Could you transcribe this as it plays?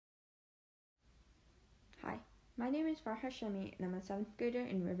My name is Farha and I'm a 7th grader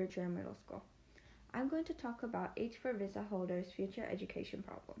in Rivershore Middle School. I'm going to talk about H-4 visa holders' future education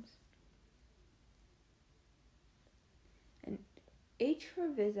problems. An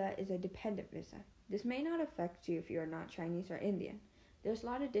H-4 visa is a dependent visa. This may not affect you if you are not Chinese or Indian. There's a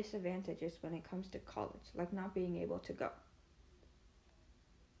lot of disadvantages when it comes to college, like not being able to go.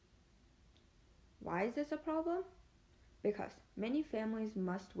 Why is this a problem? Because many families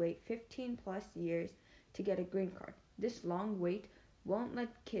must wait 15 plus years to get a green card. This long wait won't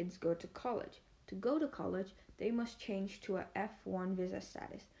let kids go to college. To go to college, they must change to a F1 visa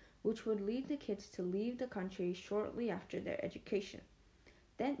status, which would lead the kids to leave the country shortly after their education.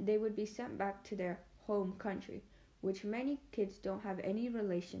 Then they would be sent back to their home country, which many kids don't have any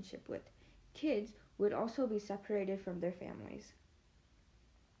relationship with. Kids would also be separated from their families.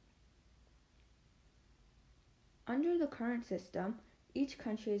 Under the current system, each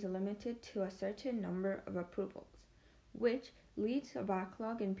country is limited to a certain number of approvals, which leads to a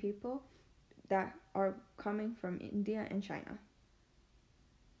backlog in people that are coming from India and China.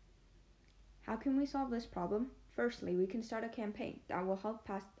 How can we solve this problem? Firstly, we can start a campaign that will help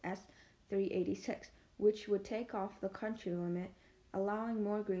pass S386, which would take off the country limit, allowing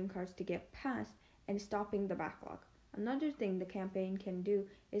more green cards to get passed and stopping the backlog. Another thing the campaign can do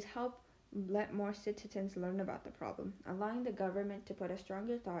is help let more citizens learn about the problem, allowing the government to put a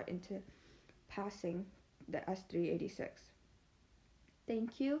stronger thought into passing the S386.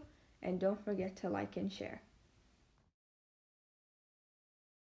 Thank you, and don't forget to like and share.